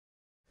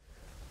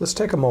Let's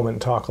take a moment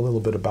and talk a little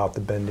bit about the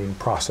bending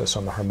process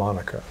on the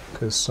harmonica,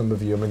 because some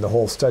of you, I mean, the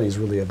whole study is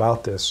really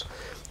about this.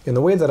 And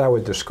the way that I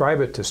would describe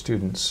it to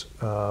students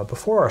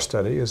before our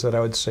study is that I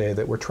would say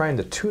that we're trying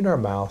to tune our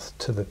mouth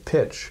to the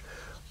pitch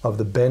of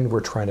the bend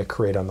we're trying to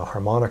create on the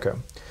harmonica.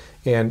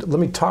 And let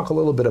me talk a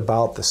little bit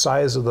about the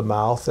size of the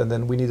mouth, and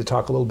then we need to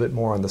talk a little bit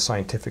more on the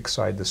scientific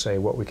side to say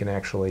what we can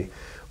actually,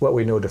 what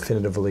we know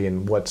definitively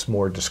and what's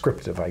more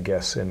descriptive, I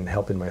guess, in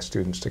helping my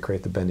students to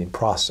create the bending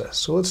process.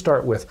 So let's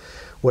start with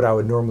what I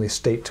would normally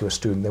state to a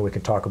student, then we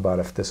can talk about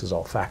if this is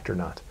all fact or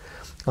not.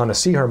 On a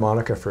C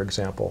harmonica, for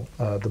example,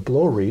 the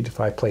blow reed, if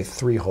I play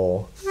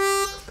 3-hole,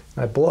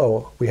 I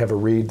blow, we have a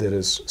reed that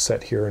is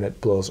set here and it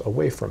blows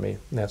away from me.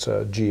 And that's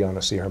a G on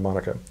a C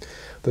harmonica.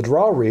 The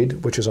draw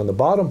reed, which is on the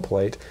bottom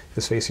plate,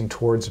 is facing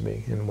towards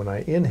me. And when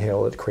I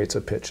inhale, it creates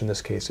a pitch. In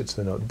this case, it's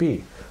the note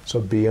B. So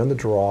B on the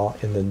draw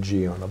and then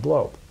G on the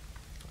blow.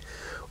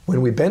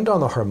 When we bend on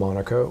the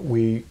harmonica,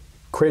 we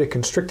create a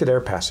constricted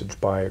air passage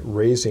by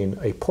raising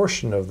a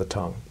portion of the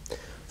tongue.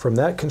 From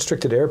that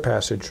constricted air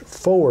passage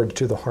forward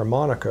to the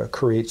harmonica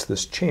creates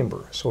this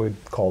chamber. So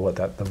we'd call it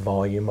that the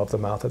volume of the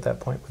mouth at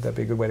that point. Would that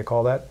be a good way to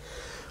call that?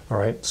 All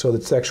right, so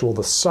it's actual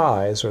the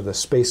size or the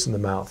space in the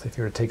mouth. If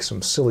you were to take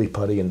some silly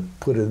putty and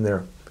put it in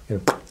there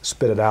and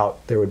spit it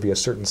out, there would be a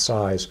certain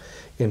size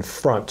in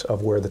front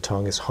of where the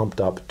tongue is humped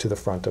up to the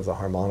front of the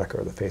harmonica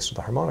or the face of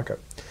the harmonica.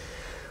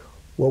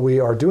 What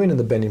we are doing in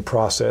the bending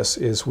process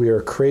is we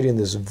are creating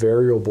this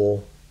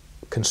variable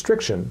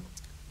constriction.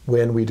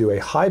 When we do a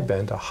high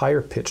bend, a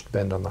higher pitched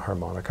bend on the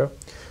harmonica,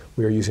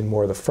 we are using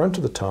more of the front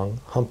of the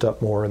tongue humped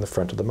up more in the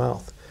front of the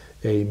mouth.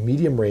 A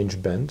medium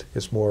range bend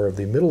is more of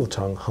the middle of the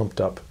tongue humped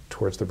up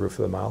towards the roof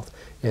of the mouth,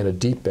 and a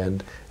deep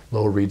bend,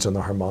 low reeds on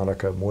the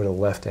harmonica, more to the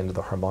left end of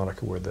the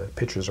harmonica where the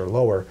pitches are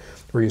lower,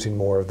 we're using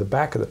more of the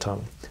back of the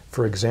tongue.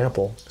 For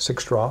example,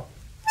 6 draw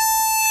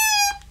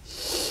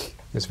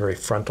is very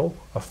frontal.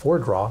 A 4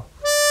 draw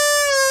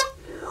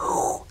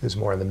is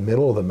more in the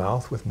middle of the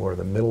mouth with more of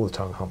the middle of the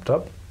tongue humped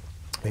up.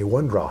 A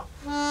 1 draw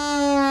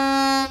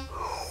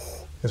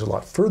is a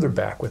lot further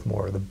back with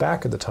more of the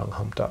back of the tongue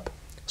humped up.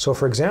 So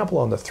for example,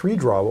 on the 3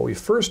 draw, what we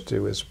first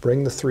do is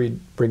bring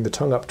the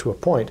tongue up to a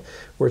point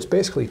where it's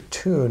basically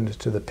tuned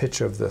to the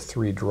pitch of the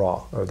 3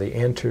 draw, or the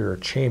anterior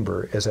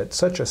chamber is at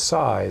such a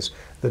size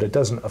that it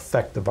doesn't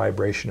affect the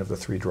vibration of the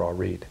 3 draw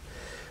reed.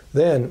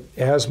 Then,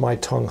 as my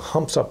tongue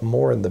humps up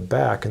more in the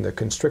back and the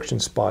constriction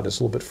spot is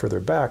a little bit further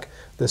back,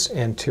 this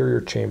anterior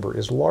chamber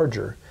is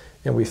larger.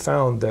 And we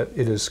found that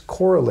it is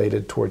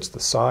correlated towards the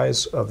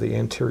size of the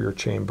anterior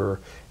chamber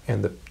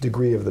and the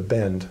degree of the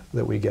bend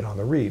that we get on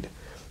the reed.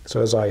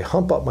 So as I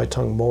hump up my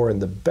tongue more in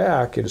the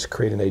back, it is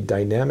creating a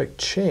dynamic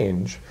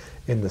change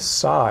in the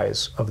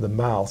size of the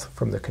mouth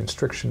from the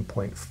constriction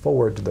point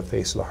forward to the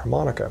face of the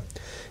harmonica.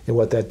 And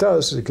what that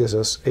does is it gives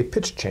us a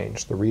pitch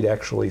change. The reed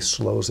actually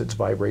slows its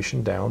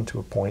vibration down to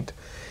a point.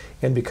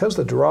 And because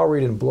the draw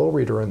reed and blow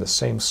reed are in the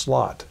same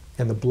slot,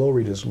 and the blow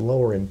reed is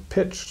lower in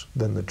pitch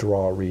than the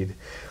draw reed,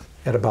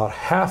 at about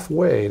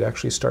halfway, it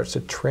actually starts to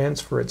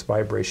transfer its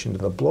vibration to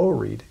the blow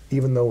reed,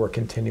 even though we're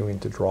continuing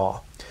to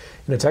draw.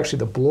 And it's actually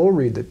the blow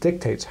reed that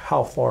dictates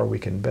how far we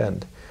can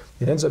bend.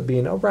 It ends up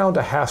being around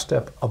a half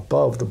step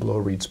above the blow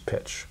reed's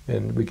pitch.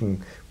 And we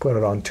can put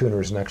it on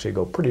tuners and actually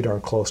go pretty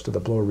darn close to the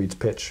blow reed's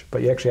pitch,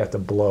 but you actually have to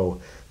blow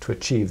to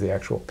achieve the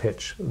actual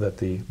pitch that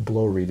the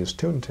blow reed is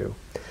tuned to.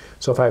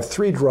 So if I have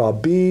 3 draw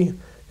B,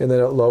 and then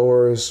it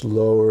lowers,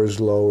 lowers,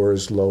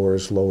 lowers,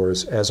 lowers,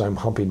 lowers as I'm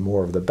humping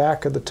more of the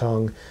back of the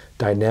tongue,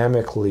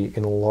 dynamically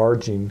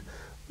enlarging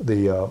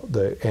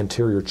the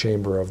anterior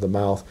chamber of the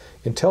mouth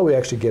until we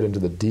actually get into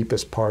the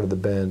deepest part of the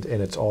bend,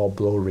 and it's all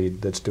blow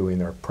reed that's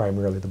doing, or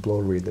primarily the blow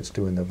reed that's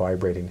doing the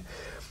vibrating.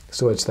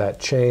 So it's that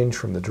change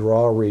from the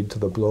draw reed to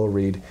the blow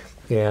reed,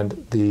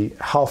 and the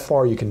how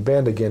far you can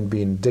bend again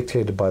being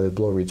dictated by the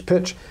blow reed's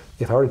pitch.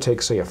 If I were to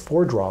take, say, a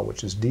 4 draw,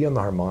 which is D on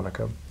the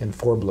harmonica, and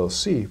 4 blow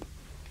C,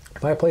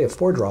 if I play a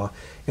 4 draw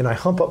and I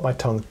hump up my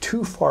tongue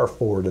too far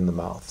forward in the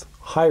mouth,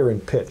 higher in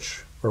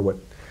pitch, or what,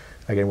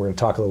 again, we're going to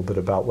talk a little bit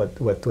about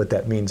what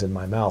that means in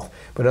my mouth,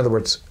 but in other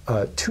words,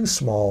 too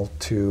small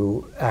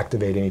to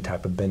activate any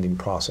type of bending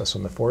process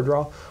on the 4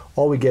 draw,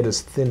 all we get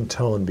is thin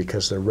tone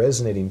because the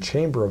resonating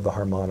chamber of the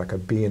harmonica,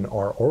 being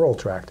our oral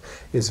tract,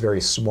 is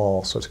very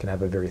small, so it's going to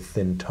have a very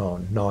thin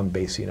tone,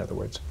 non-bassy in other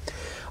words.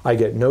 I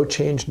get no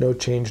change, no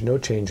change, no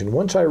change. And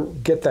once I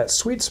get that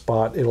sweet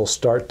spot, it'll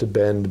start to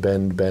bend,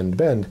 bend, bend,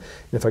 bend. And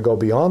if I go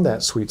beyond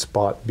that sweet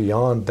spot,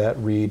 beyond that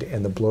reed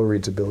and the blow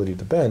reed's ability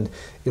to bend,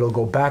 it'll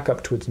go back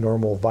up to its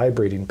normal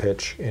vibrating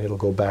pitch, and it'll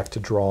go back to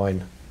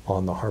drawing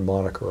on the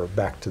harmonica, or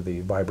back to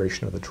the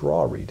vibration of the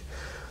draw reed.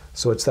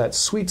 So it's that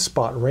sweet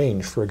spot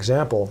range. For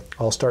example,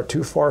 I'll start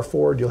too far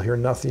forward, you'll hear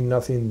nothing,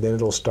 nothing, then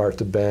it'll start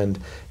to bend.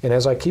 And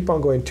as I keep on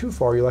going too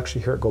far, you'll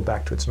actually hear it go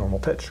back to its normal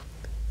pitch.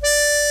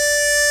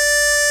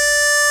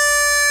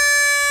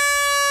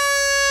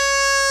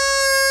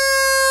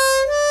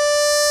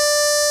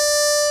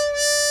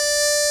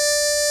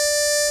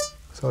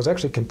 So I was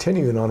actually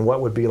continuing on what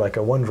would be like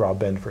a 1 draw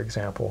bend, for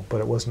example, but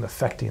it wasn't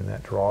affecting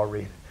that draw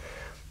reed.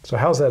 So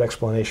how's that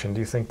explanation? Do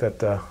you think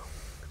that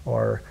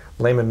our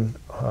layman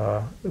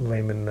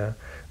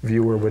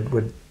viewer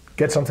would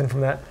get something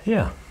from that?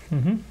 Yeah.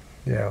 Mm-hmm.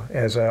 Yeah,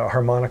 as a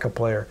harmonica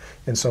player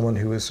and someone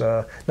who is,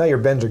 now your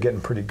bends are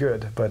getting pretty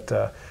good, but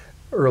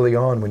early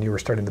on when you were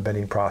starting the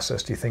bending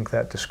process, do you think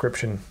that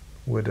description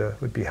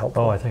would be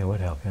helpful? Oh, I think it would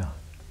help, yeah.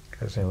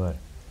 It would.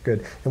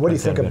 Good. And what do you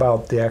think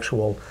about the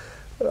actual,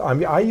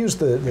 I use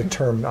the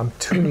term, I'm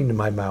tuning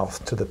my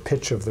mouth to the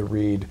pitch of the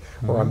reed,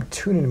 or I'm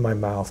tuning my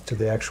mouth to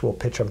the actual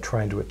pitch I'm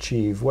trying to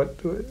achieve. What?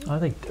 I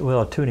think,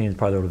 well, tuning is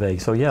probably a little vague.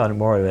 So yeah, in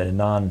more of a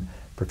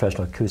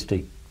non-professional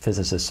acoustic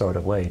physicist sort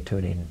of way,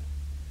 tuning,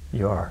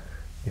 you're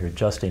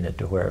adjusting it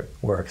to where it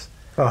works.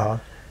 Uh-huh.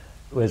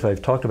 As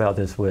I've talked about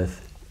this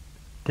with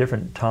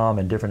Tom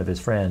and different of his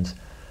friends,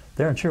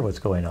 they're unsure what's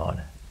going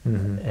on.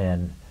 Mm-hmm.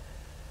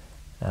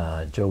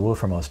 And Joe Wolf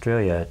from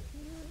Australia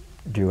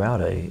drew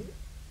out a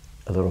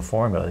little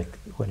formula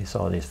when he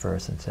saw these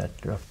first and said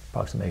rough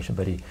approximation,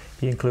 but he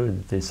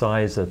included the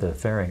size of the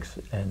pharynx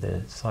and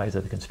the size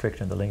of the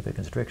constriction, the length of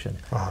constriction,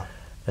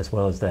 as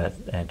well as that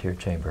anterior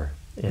chamber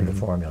in the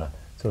formula.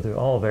 So they're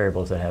all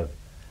variables that have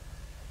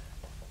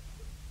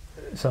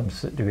some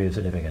degree of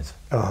significance.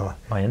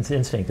 My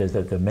instinct is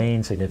that the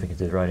main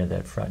significance is right in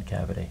that front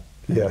cavity.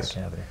 Yes.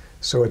 Cavity.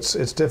 So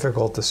it's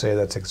difficult to say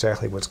that's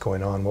exactly what's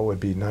going on. What would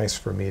be nice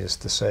for me is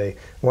to say,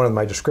 one of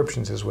my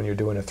descriptions is when you're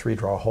doing a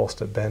 3-draw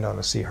Halstead bend on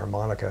a C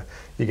harmonica,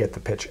 you get the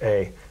pitch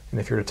A. And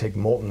if you were to take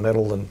molten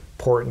metal and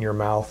pour it in your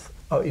mouth,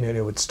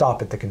 it would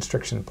stop at the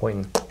constriction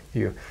point, and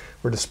you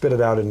were to spit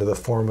it out into the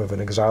form of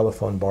an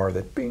xylophone bar,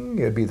 that bing,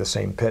 it'd be the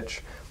same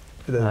pitch.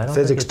 The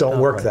physics don't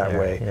work that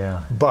way.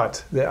 Yeah.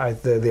 But the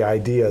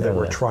idea that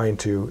we're trying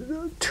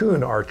to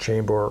tune our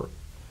chamber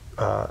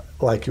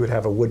like you would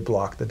have a wood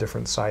block, the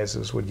different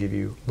sizes would give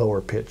you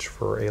lower pitch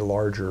for a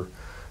larger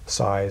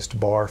sized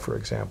bar, for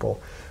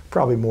example.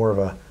 Probably more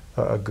of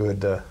a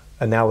good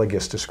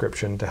analogous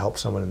description to help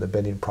someone in the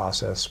bending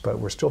process, but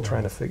we're still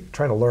trying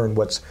to learn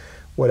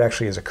what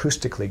actually is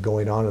acoustically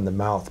going on in the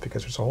mouth,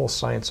 because there's a whole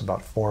science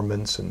about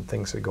formants and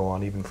things that go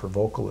on even for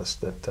vocalists.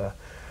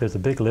 There's a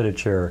big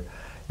literature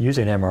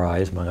using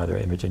MRIs, among other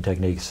imaging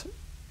techniques,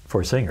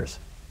 for singers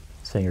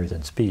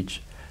and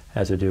speech.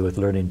 Has to do with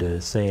learning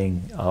to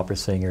sing, opera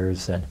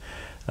singers, and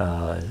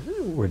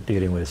we're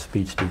dealing with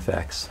speech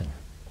defects. And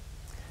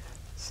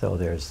so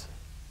it's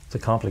a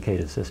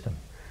complicated system.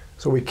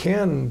 So we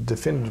can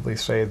definitively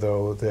say,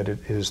 though, that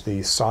it is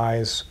the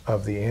size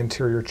of the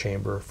anterior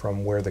chamber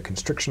from where the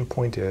constriction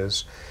point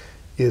is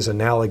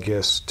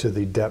analogous to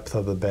the depth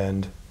of the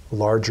bend.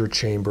 Larger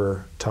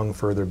chamber, tongue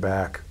further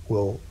back,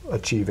 will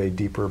achieve a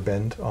deeper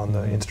bend on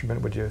the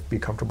instrument. Would you be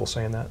comfortable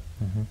saying that?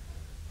 Mm-hmm.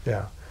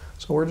 Yeah.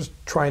 So we're just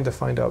trying to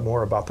find out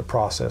more about the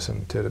process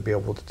and to be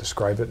able to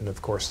describe it. And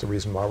of course, the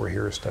reason why we're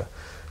here is to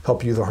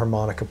help you, the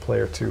harmonica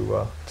player,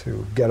 to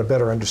get a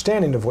better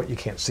understanding of what you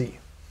can't see.